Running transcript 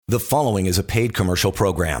The following is a paid commercial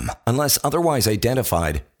program. Unless otherwise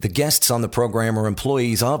identified, the guests on the program are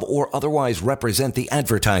employees of or otherwise represent the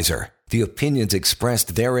advertiser. The opinions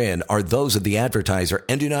expressed therein are those of the advertiser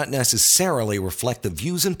and do not necessarily reflect the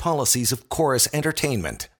views and policies of Chorus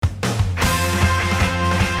Entertainment.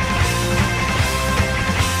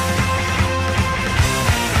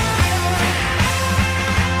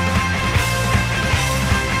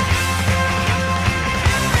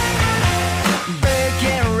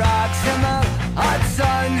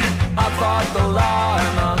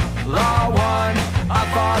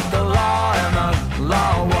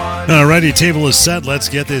 Alrighty, table is set. Let's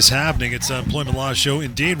get this happening. It's an Employment Law Show.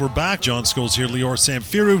 Indeed, we're back. John Scholes here, Lior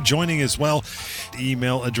Samfiru joining as well.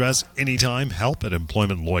 Email address anytime,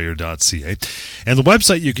 help@employmentlawyer.ca. And the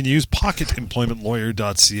website you can use,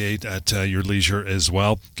 pocketemploymentlawyer.ca at your leisure as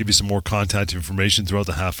well. Give you some more contact information throughout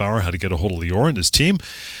the half hour, how to get a hold of Lior and his team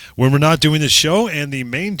when we're not doing this show. And the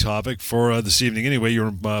main topic for this evening anyway, your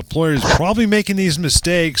employer is probably making these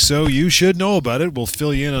mistakes, so you should know about it. We'll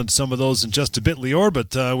fill you in on some of those in just a bit, Lior,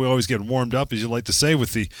 but we always get warmed up, as you like to say,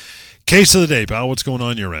 with the case of the day. Pal, what's going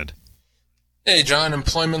on your end? Hey, John,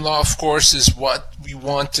 employment law, of course, is what we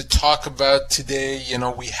want to talk about today. You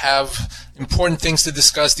know, we have important things to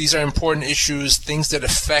discuss. These are important issues, things that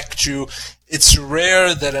affect you. It's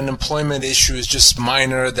rare that an employment issue is just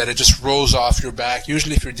minor, that it just rolls off your back.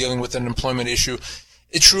 Usually if you're dealing with an employment issue,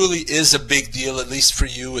 it truly is a big deal, at least for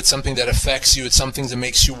you. It's something that affects you. It's something that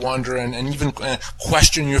makes you wonder and even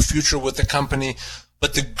question your future with the company.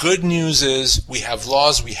 But the good news is we have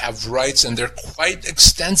laws, we have rights, and they're quite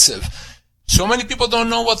extensive. So many people don't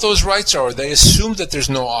know what those rights are. They assume that there's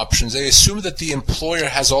no options. They assume that the employer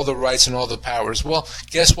has all the rights and all the powers. Well,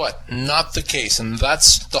 guess what? Not the case. And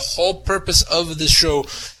that's the whole purpose of this show,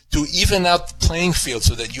 to even out the playing field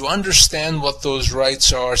so that you understand what those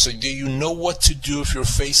rights are, so that you know what to do if you're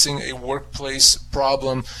facing a workplace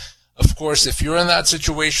problem. Of course, if you're in that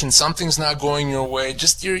situation, something's not going your way,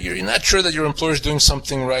 just you're not sure that your employer is doing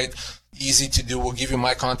something right, easy to do. We'll give you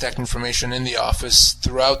my contact information in the office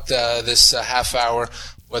throughout this half hour,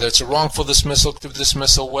 whether it's a wrongful dismissal,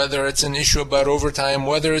 whether it's an issue about overtime,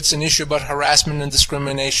 whether it's an issue about harassment and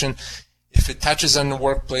discrimination. If it touches on the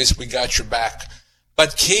workplace, we got your back.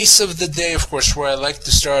 But case of the day, of course, where I like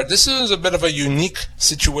to start, this is a bit of a unique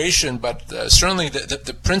situation, but certainly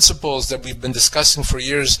the principles that we've been discussing for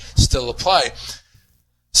years still apply.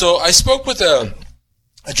 So I spoke with a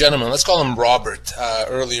gentleman, let's call him Robert,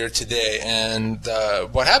 earlier today, and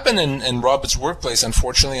what happened in Robert's workplace,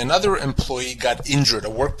 unfortunately, another employee got injured, a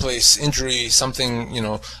workplace injury, something,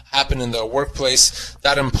 happened in the workplace.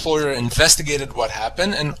 That employer investigated what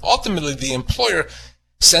happened, and ultimately the employer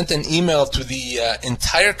sent an email to the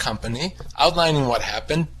entire company outlining what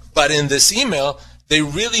happened, but in this email, they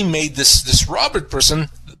really made this Robert person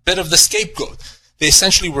a bit of the scapegoat. They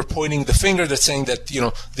essentially were pointing the finger, that's saying that,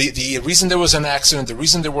 the reason there was an accident, the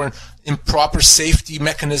reason there weren't improper safety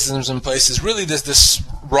mechanisms in place is really this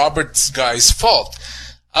Robert's guy's fault.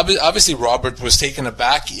 Obviously, Robert was taken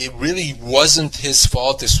aback. It really wasn't his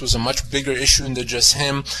fault. This was a much bigger issue than just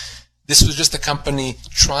him. This was just the company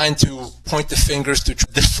trying to point the fingers to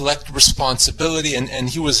deflect responsibility, and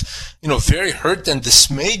he was, very hurt and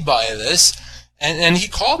dismayed by this. And he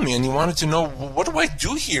called me and he wanted to know, what do I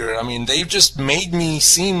do here? I mean, they've just made me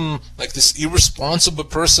seem like this irresponsible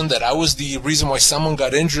person, that I was the reason why someone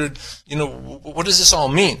got injured. What does this all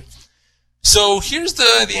mean? So here's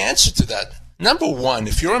the answer to that. Number one,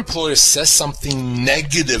 if your employer says something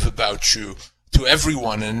negative about you to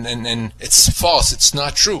everyone and it's false, it's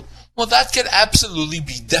not true, well, that could absolutely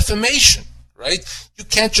be defamation, right? You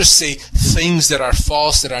can't just say things that are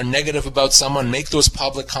false, that are negative about someone, make those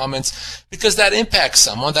public comments, because that impacts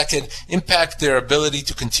someone, that could impact their ability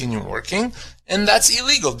to continue working, and that's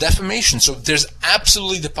illegal, defamation. So there's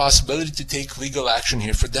absolutely the possibility to take legal action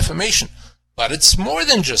here for defamation. But it's more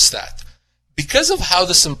than just that. Because of how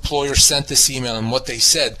this employer sent this email and what they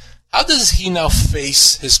said, how does he now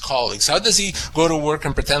face his colleagues? How does he go to work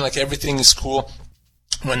and pretend like everything is cool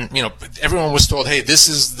when, everyone was told, hey, this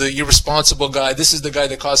is the irresponsible guy, this is the guy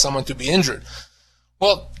that caused someone to be injured?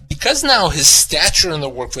 Well, because now his stature in the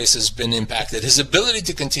workplace has been impacted, his ability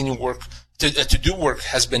to continue work, to do work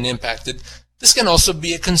has been impacted, this can also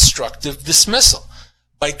be a constructive dismissal.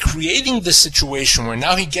 By creating this situation where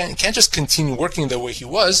now he can't just continue working the way he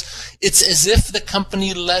was, it's as if the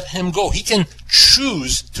company let him go. He can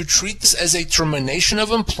choose to treat this as a termination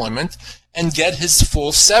of employment and get his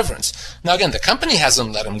full severance. Now again, the company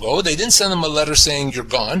hasn't let him go. They didn't send him a letter saying you're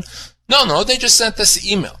gone. No, they just sent this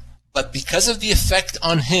email. But because of the effect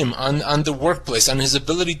on him, on the workplace, on his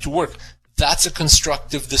ability to work, that's a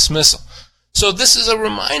constructive dismissal. So this is a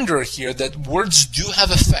reminder here that words do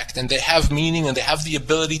have effect, and they have meaning, and they have the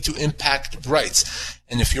ability to impact rights.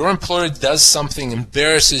 And if your employer does something,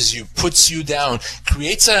 embarrasses you, puts you down,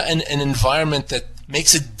 creates an environment that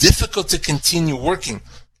makes it difficult to continue working, it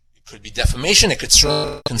could be defamation, it could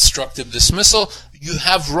be constructive dismissal, you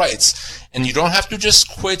have rights. And you don't have to just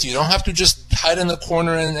quit, you don't have to just hide in the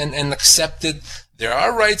corner and accept it. There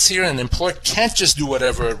are rights here, and an employer can't just do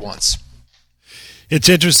whatever it wants. It's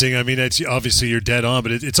interesting. I mean, it's obviously you're dead on,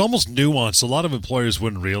 but it's almost nuanced. A lot of employers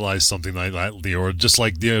wouldn't realize something like that, or just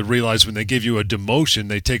like they realize when they give you a demotion,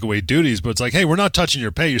 they take away duties, but it's like, hey, we're not touching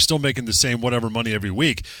your pay. You're still making the same whatever money every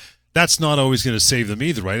week. That's not always going to save them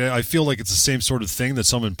either, right? I feel like it's the same sort of thing that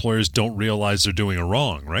some employers don't realize they're doing it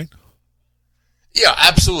wrong, right? Yeah,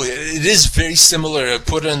 absolutely. It is very similar.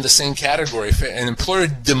 Put it in the same category. If an employer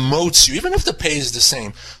demotes you, even if the pay is the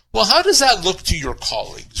same, well, how does that look to your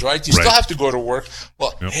colleagues, right? You still have to go to work.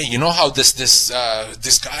 Well, hey, you know how this guy,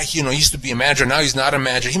 used to be a manager, now he's not a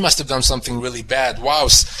manager. He must have done something really bad. Wow,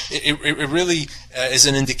 it really is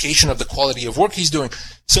an indication of the quality of work he's doing.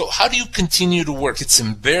 So how do you continue to work? It's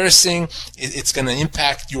embarrassing. It's going to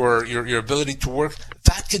impact your ability to work.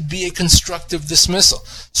 That could be a constructive dismissal.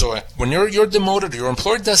 So when you're demoted, your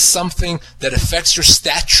employer does something that affects your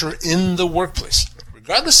stature in the workplace,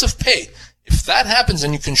 regardless of pay. If that happens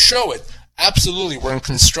and you can show it, absolutely, we're in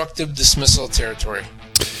constructive dismissal territory.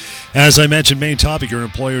 As I mentioned, main topic, your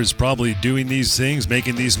employer is probably doing these things,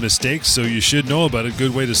 making these mistakes, so you should know about it.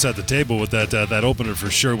 Good way to set the table with that opener for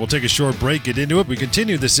sure. We'll take a short break, get into it. We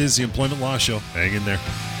continue. This is the Employment Law Show. Hang in there.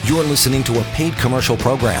 You're listening to a paid commercial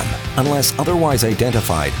program. Unless otherwise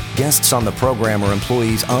identified, guests on the program are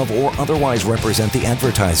employees of or otherwise represent the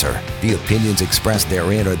advertiser. The opinions expressed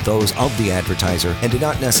therein are those of the advertiser and do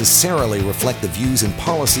not necessarily reflect the views and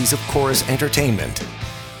policies of Chorus Entertainment.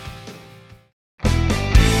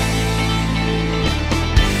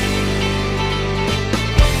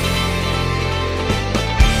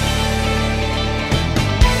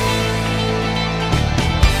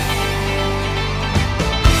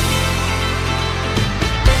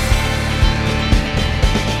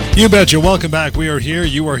 You betcha. Welcome back. We are here.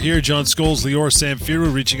 You are here. John Scholes, Lior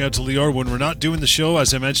Samfiru, reaching out to Lior when we're not doing the show.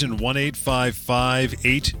 As I mentioned,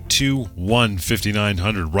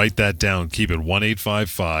 1-855-821-5900. Write that down. Keep it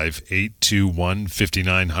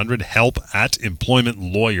 1-855-821-5900.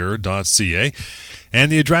 help@employmentlawyer.ca. And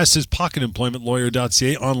the address is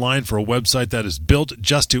pocketemploymentlawyer.ca, online for a website that is built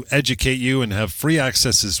just to educate you and have free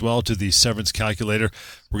access as well to the severance calculator.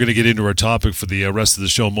 We're going to get into our topic for the rest of the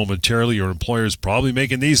show momentarily. Your employer is probably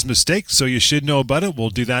making these mistakes, so you should know about it.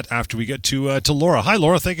 We'll do that after we get to Laura. Hi,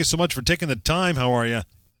 Laura. Thank you so much for taking the time. How are you?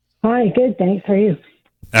 Hi, good. Thanks. How are you?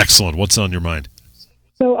 Excellent. What's on your mind?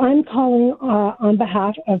 So I'm calling on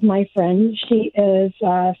behalf of my friend. She is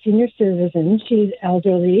a senior citizen. She's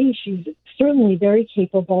elderly. She's certainly very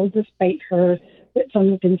capable, despite her, what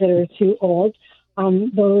some consider too old.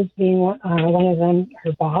 Those being one of them,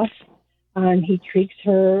 her boss. He treats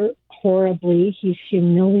her horribly. He's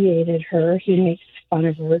humiliated her. He makes fun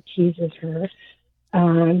of her, teases her.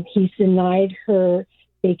 He's denied her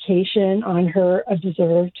vacation on her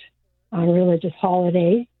observed religious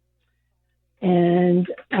holiday. And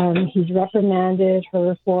he's reprimanded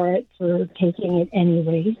her for it, for taking it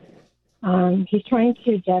anyway. He's trying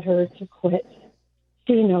to get her to quit.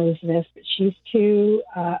 She knows this, but she's too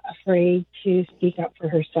afraid to speak up for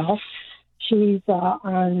herself. She's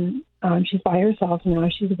she's by herself now.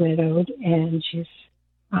 She's widowed, and she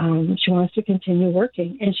wants to continue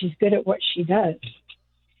working, and she's good at what she does.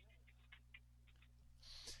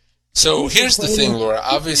 So here's the thing, Laura.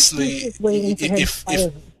 Obviously,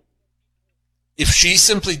 if she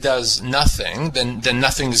simply does nothing, then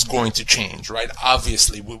nothing is going to change, right?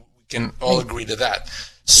 Obviously, we can all agree to that.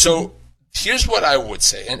 So here's what I would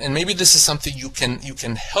say, and maybe this is something you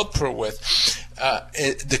can help her with.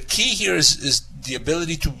 The key here is the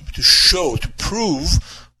ability to prove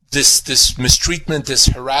this mistreatment, this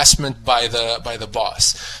harassment by the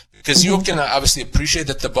boss. Because you can obviously appreciate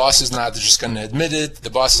that the boss is not just going to admit it.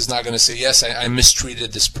 The boss is not going to say, yes, I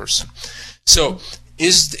mistreated this person. So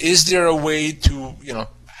is there a way to,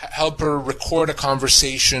 help her record a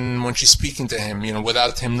conversation when she's speaking to him,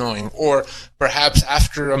 without him knowing? Or perhaps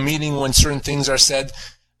after a meeting when certain things are said,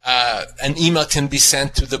 an email can be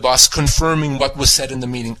sent to the boss confirming what was said in the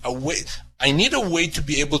meeting. I need a way to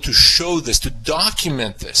be able to show this, to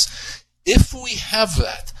document this. If we have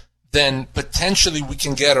that, then potentially we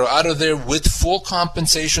can get her out of there with full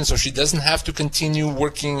compensation so she doesn't have to continue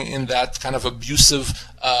working in that kind of abusive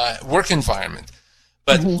work environment.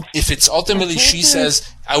 But if it's ultimately she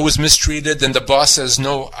says, I was mistreated, and the boss says,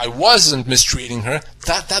 no, I wasn't mistreating her,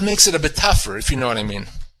 that makes it a bit tougher, if you know what I mean.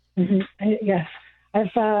 Yes. I've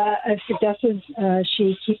suggested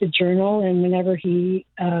she keep a journal, and whenever he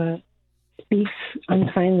speaks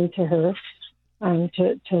unkindly to her,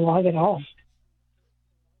 to log it all.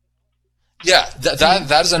 Yeah,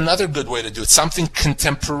 that is another good way to do it. Something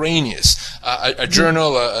contemporaneous, a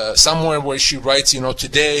journal, somewhere where she writes,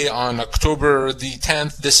 today on October the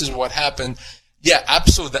 10th, this is what happened. Yeah,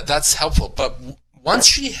 absolutely, that's helpful. But once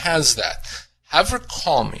she has that, have her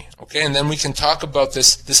call me, okay? And then we can talk about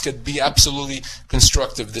this. This could be absolutely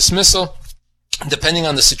constructive dismissal. Depending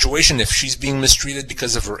on the situation, if she's being mistreated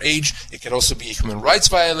because of her age, it could also be a human rights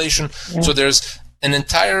violation. Yeah. So there's an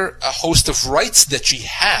entire host of rights that she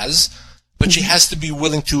has, but she has to be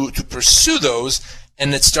willing to pursue those,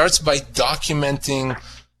 and it starts by documenting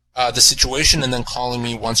the situation and then calling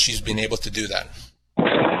me once she's been able to do that.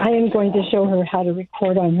 I am going to show her how to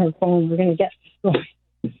record on her phone. We're going to get this going.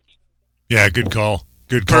 Yeah, good call.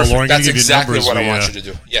 Good call, Perfect. Lauren. That's exactly what I want you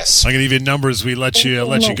to do. Yes. I'm going to give you numbers. We let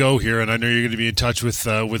you go here, and I know you're going to be in touch with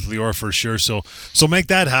Lior for sure. So make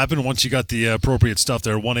that happen once you got the appropriate stuff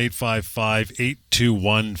there.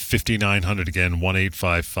 1-855-821-5900. Again,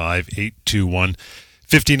 1-855-821-5900.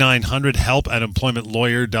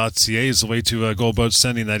 help@employmentlawyer.ca is the way to go about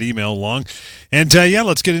sending that email along. And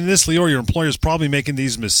let's get into this. Lior, your employer's probably making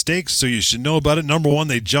these mistakes, so you should know about it. Number one,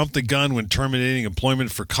 they jumped the gun when terminating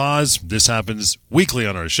employment for cause. This happens weekly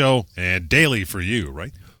on our show and daily for you,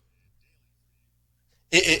 right?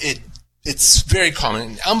 It's very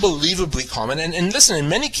common, unbelievably common. And listen, in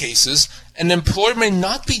many cases, an employer may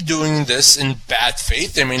not be doing this in bad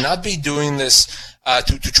faith. They may not be doing this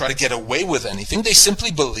to try to get away with anything. They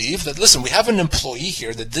simply believe that, listen, we have an employee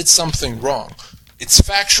here that did something wrong. It's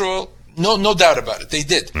factual, no doubt about it. They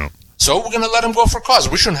did. No. So we're going to let them go for cause.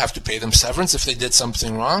 We shouldn't have to pay them severance if they did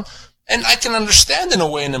something wrong. And I can understand, in a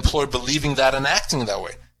way, an employer believing that and acting that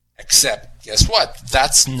way. Except, guess what?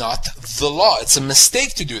 That's not the law. It's a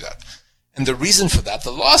mistake to do that. And the reason for that,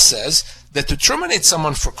 the law says that to terminate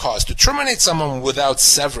someone for cause, to terminate someone without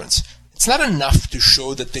severance, it's not enough to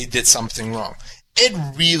show that they did something wrong. It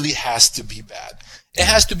really has to be bad. It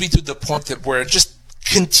has to be to the point that where just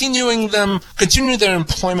continuing their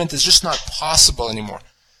employment is just not possible anymore.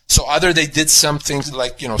 So either they did something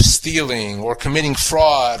like, stealing or committing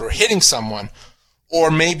fraud or hitting someone,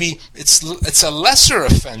 or maybe it's a lesser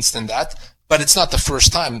offense than that, but it's not the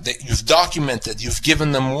first time that you've documented, you've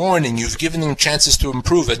given them warning, you've given them chances to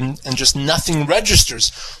improve it, and just nothing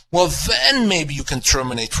registers. Well, then maybe you can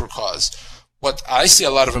terminate for cause. What I see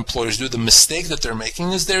a lot of employers do, the mistake that they're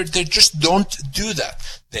making, is they just don't do that.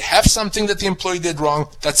 They have something that the employee did wrong,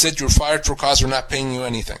 that's it, you're fired for cause, we're not paying you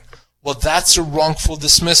anything. Well, that's a wrongful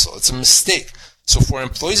dismissal. It's a mistake. So for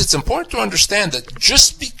employees, it's important to understand that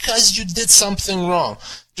just because you did something wrong,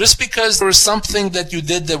 just because there was something that you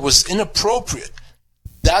did that was inappropriate,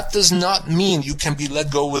 that does not mean you can be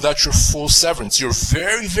let go without your full severance. You're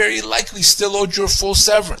very, very likely still owed your full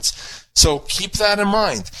severance. So keep that in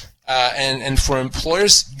mind. And for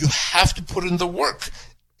employers, you have to put in the work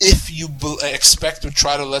if you expect to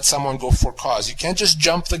try to let someone go for cause. You can't just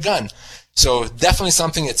jump the gun. So definitely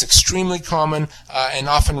something that's extremely common and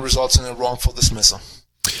often results in a wrongful dismissal.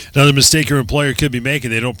 Another mistake your employer could be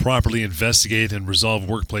making, they don't properly investigate and resolve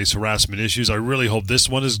workplace harassment issues. I really hope this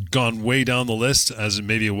one has gone way down the list, as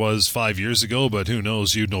maybe it was 5 years ago, but who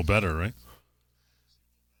knows? You'd know better, right?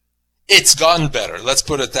 It's gotten better. Let's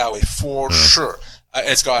put it that way, for sure.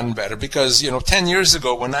 It's gotten better because, 10 years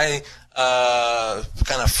ago when I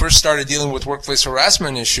kind of first started dealing with workplace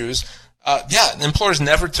harassment issues, employers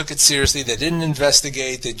never took it seriously. They didn't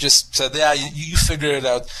investigate. They just said, you figure it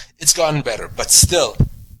out. It's gotten better. But still,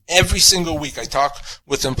 every single week I talk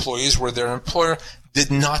with employees where their employer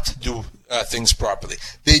did not do things properly.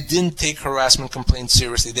 They didn't take harassment complaints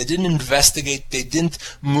seriously. They didn't investigate. They didn't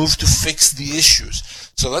move to fix the issues.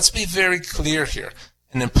 So let's be very clear here.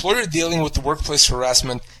 An employer dealing with the workplace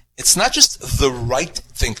harassment, it's not just the right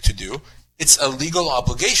thing to do. It's a legal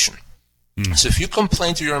obligation. So if you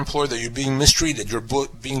complain to your employer that you're being mistreated, you're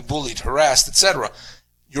being bullied, harassed, etc.,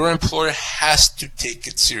 your employer has to take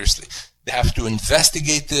it seriously. They have to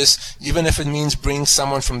investigate this, even if it means bringing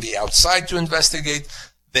someone from the outside to investigate.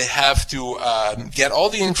 They have to get all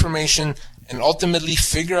the information and ultimately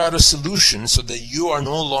figure out a solution so that you are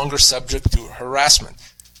no longer subject to harassment.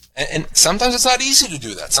 And sometimes it's not easy to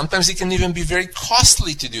do that. Sometimes it can even be very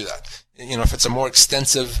costly to do that, if it's a more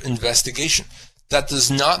extensive investigation. That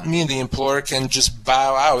does not mean the employer can just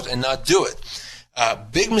bow out and not do it. A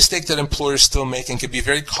big mistake that employers still make and can be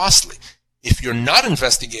very costly If you're not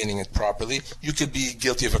investigating it properly, you could be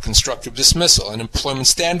guilty of a constructive dismissal, an employment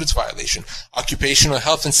standards violation, occupational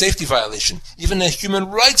health and safety violation, even a human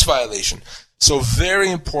rights violation. So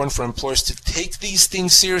very important for employers to take these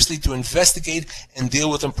things seriously, to investigate and deal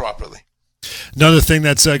with them properly. Another thing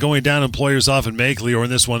that's going down employers often make, Lior,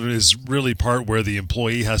 and this one is really part where the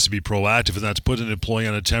employee has to be proactive, and that's put an employee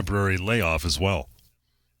on a temporary layoff as well.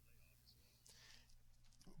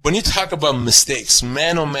 When you talk about mistakes,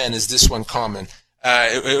 man, oh man, is this one common.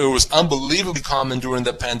 It was unbelievably common during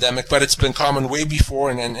the pandemic, but it's been common way before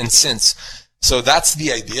and since. So that's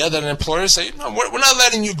the idea, that employers say, no, we're not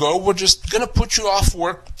letting you go. We're just going to put you off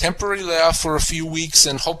work, temporary layoff for a few weeks,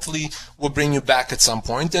 and hopefully we'll bring you back at some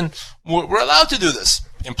point. And we're allowed to do this,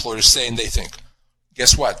 employers say and they think.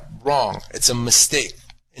 Guess what? Wrong. It's a mistake.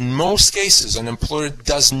 In most cases, an employer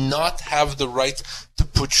does not have the right to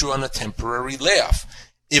put you on a temporary layoff.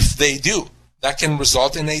 If they do, that can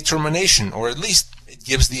result in a termination, or at least it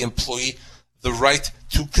gives the employee the right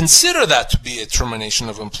to consider that to be a termination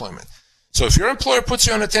of employment. So if your employer puts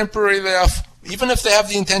you on a temporary layoff, even if they have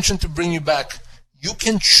the intention to bring you back, you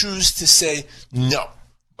can choose to say, no,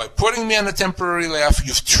 by putting me on a temporary layoff,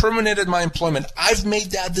 you've terminated my employment. I've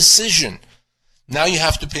made that decision. Now you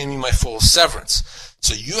have to pay me my full severance.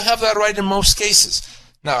 So you have that right in most cases.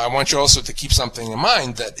 Now, I want you also to keep something in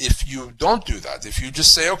mind, that if you don't do that, if you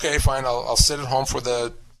just say, okay, fine, I'll sit at home for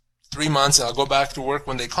the 3 months and I'll go back to work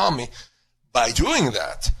when they call me, by doing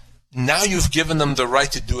that, now you've given them the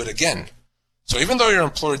right to do it again. So even though your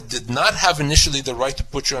employer did not have initially the right to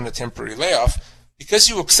put you on a temporary layoff, because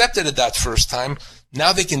you accepted it that first time,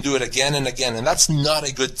 now they can do it again and again, and that's not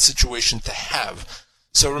a good situation to have.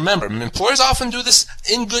 So remember, employers often do this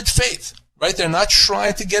in good faith, right? They're not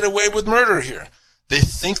trying to get away with murder here. They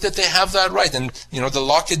think that they have that right, and the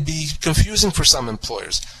law could be confusing for some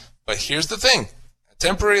employers. But here's the thing: a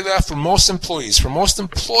temporary layoff for most employees, for most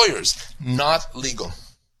employers, not legal.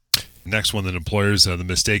 Next one, that employers, the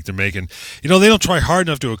mistake they're making, they don't try hard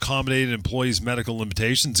enough to accommodate an employee's medical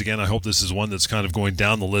limitations. Again, I hope this is one that's kind of going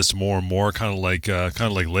down the list more and more, kind of like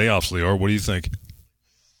layoffs, Lior. What do you think?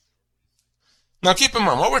 Now, keep in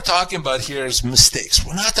mind, what we're talking about here is mistakes.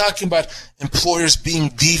 We're not talking about employers being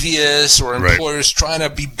devious or employers trying to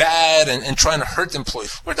be bad and trying to hurt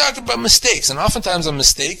employees. We're talking about mistakes, and oftentimes a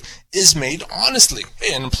mistake is made honestly.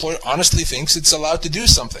 Hey, an employer honestly thinks it's allowed to do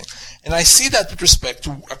something. And I see that with respect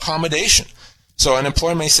to accommodation. So an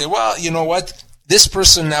employer may say, well, you know what? This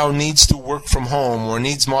person now needs to work from home or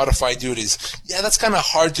needs modified duties. Yeah, that's kind of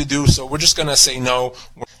hard to do, so we're just going to say no.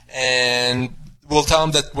 And we'll tell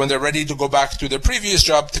them that when they're ready to go back to their previous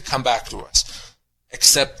job, to come back to us.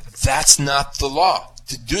 Except that's not the law.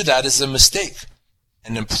 To do that is a mistake.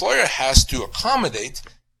 An employer has to accommodate,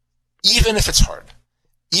 even if it's hard,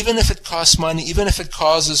 even if it costs money, even if it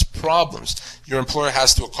causes problems. Your employer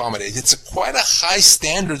has to accommodate. It's quite a high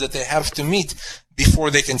standard that they have to meet before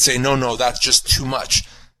they can say, no, that's just too much.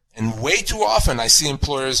 And way too often I see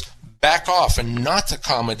employers back off and not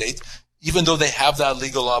accommodate, even though they have that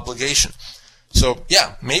legal obligation. So,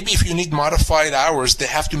 yeah, maybe if you need modified hours, they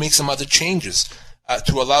have to make some other changes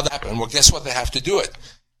to allow that to happen. Well, guess what? They have to do it.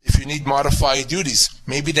 If you need modified duties,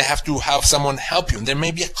 maybe they have to have someone help you, and there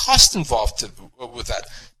may be a cost involved with that.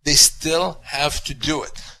 They still have to do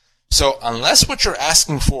it. So unless what you're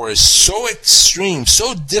asking for is so extreme,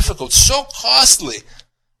 so difficult, so costly,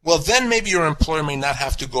 well, then maybe your employer may not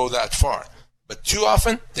have to go that far. But too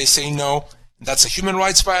often, they say no. That's a human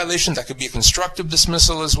rights violation. That could be a constructive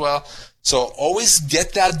dismissal as well. So always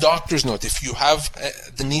get that doctor's note if you have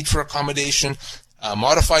the need for accommodation,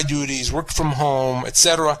 modify duties, work from home,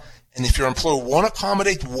 etc. And if your employer won't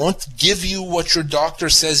accommodate, won't give you what your doctor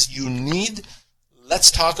says you need,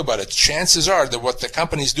 let's talk about it. Chances are that what the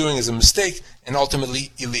company is doing is a mistake and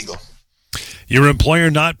ultimately illegal. Your employer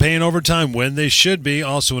not paying overtime when they should be,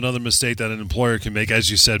 also another mistake that an employer can make. As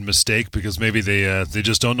you said, mistake, because maybe they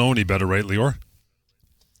just don't know any better, right, Lior?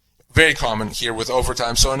 Very common here with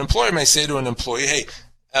overtime. So an employer may say to an employee, hey,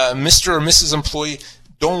 Mr. or Mrs. Employee,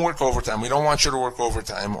 don't work overtime. We don't want you to work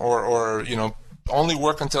overtime, or only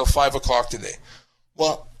work until 5 o'clock today.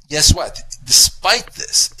 Well, guess what? Despite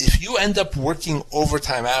this, if you end up working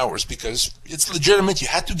overtime hours because it's legitimate, you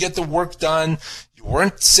had to get the work done, you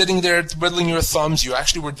weren't sitting there twiddling your thumbs, you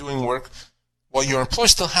actually were doing work, well, your employer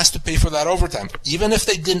still has to pay for that overtime, even if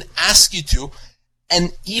they didn't ask you to,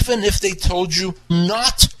 and even if they told you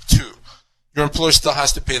not to, your employer still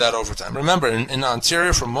has to pay that overtime. Remember, in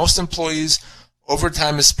Ontario, for most employees,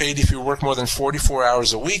 overtime is paid if you work more than 44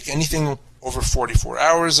 hours a week. Anything over 44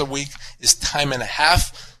 hours a week is time and a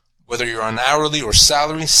half. Whether you're on hourly or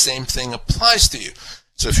salary, same thing applies to you.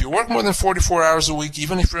 So if you work more than 44 hours a week,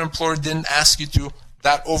 even if your employer didn't ask you to,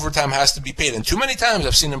 that overtime has to be paid. And too many times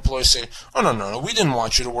I've seen employers say, oh, no, we didn't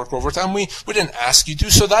want you to work overtime. We didn't ask you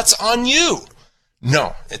to, so that's on you.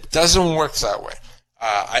 No, it doesn't work that way.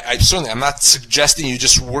 I'm not suggesting you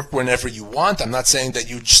just work whenever you want. I'm not saying that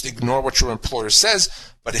you just ignore what your employer says.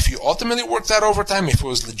 But if you ultimately work that overtime, if it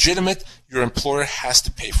was legitimate, your employer has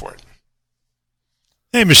to pay for it.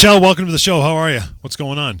 Hey, Michelle, welcome to the show. How are you? What's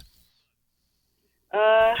going on?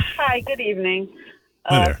 Hi, good evening.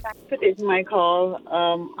 Hi there. Thanks for taking my call.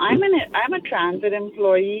 I'm a transit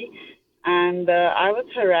employee, and I was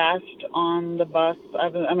harassed on the bus.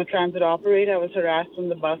 I'm a transit operator. I was harassed on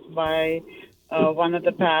the bus by one of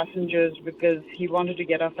the passengers because he wanted to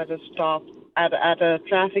get off at a stop at a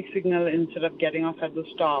traffic signal instead of getting off at the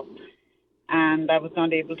stop, and I was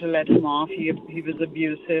not able to let him off. He was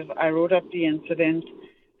abusive. I wrote up the incident.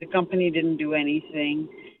 The company didn't do anything.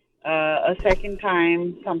 A second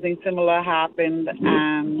time, something similar happened,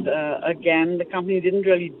 and again, the company didn't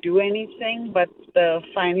really do anything, but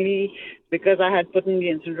finally, because I had put in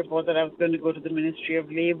the incident report that I was going to go to the Ministry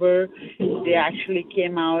of Labor, they actually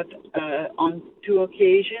came out on 2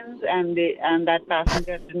 occasions, and that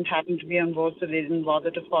passenger didn't happen to be on board, so they didn't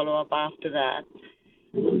bother to follow up after that.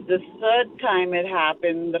 The third time it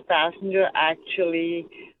happened, the passenger actually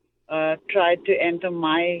tried to enter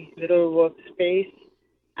my little workspace,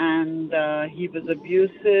 and he was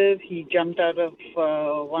abusive. He jumped out of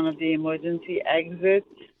one of the emergency exits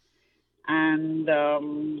and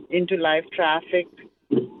into live traffic.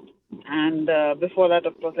 And before that,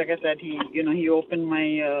 of course, like I said, he opened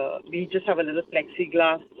my. We just have a little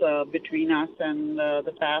plexiglass between us and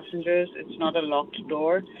the passengers. It's not a locked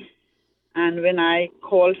door. And when I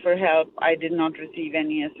called for help, I did not receive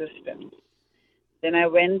any assistance. Then I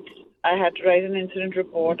had to write an incident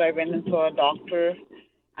report. I went and saw a doctor,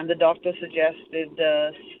 and the doctor suggested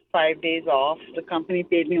 5 days off. The company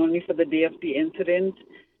paid me only for the day of the incident,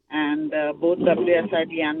 and both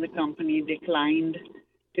WSIB and the company declined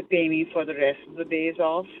to pay me for the rest of the days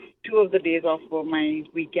off. 2 of the days off were my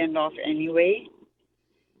weekend off anyway.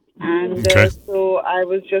 And so I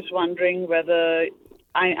was just wondering whether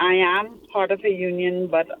I am part of a union,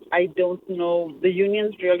 but I don't know. The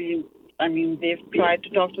unions really, they've tried to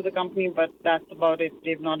talk to the company, but that's about it.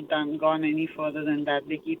 They've not gone any further than that.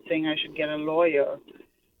 They keep saying I should get a lawyer.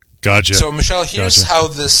 Gotcha. So, Michelle, here's how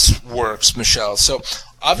this works, Michelle. So,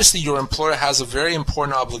 obviously, your employer has a very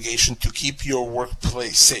important obligation to keep your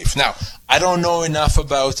workplace safe. Now, I don't know enough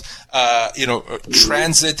about,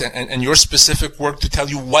 transit and your specific work to tell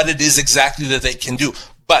you what it is exactly that they can do.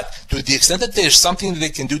 But to the extent that there's something that they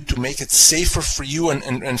can do to make it safer for you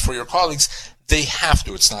and for your colleagues, they have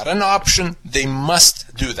to. It's not an option. They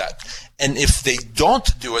must do that. And if they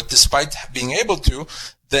don't do it, despite being able to,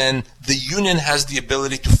 then the union has the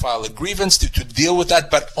ability to file a grievance to deal with that,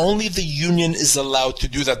 but only the union is allowed to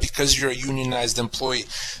do that because you're a unionized employee.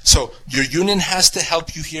 So your union has to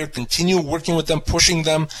help you here, continue working with them, pushing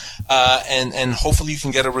them, and hopefully you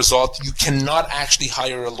can get a result. You cannot actually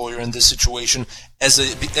hire a lawyer in this situation as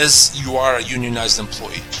you are a unionized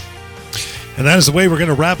employee. And that is the way we're going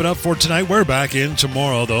to wrap it up for tonight. We're back in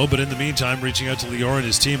tomorrow, though. But in the meantime, reaching out to Lior and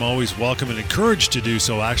his team, always welcome and encouraged to do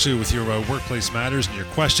so, actually, with your workplace matters and your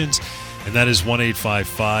questions. And that is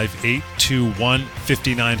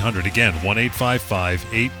 1-855-821-5900. Again,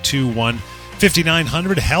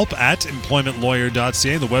 1-855-821-5900.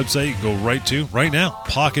 help@employmentlawyer.ca. The website you can go right to right now,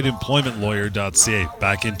 pocketemploymentlawyer.ca.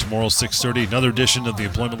 Back in tomorrow, 6:30. Another edition of the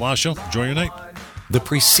Employment Law Show. Enjoy your night. The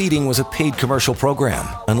preceding was a paid commercial program.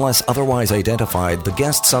 Unless otherwise identified, the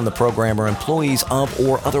guests on the program are employees of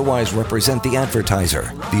or otherwise represent the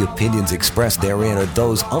advertiser. The opinions expressed therein are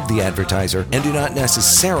those of the advertiser and do not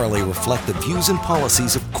necessarily reflect the views and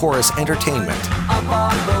policies of Chorus Entertainment.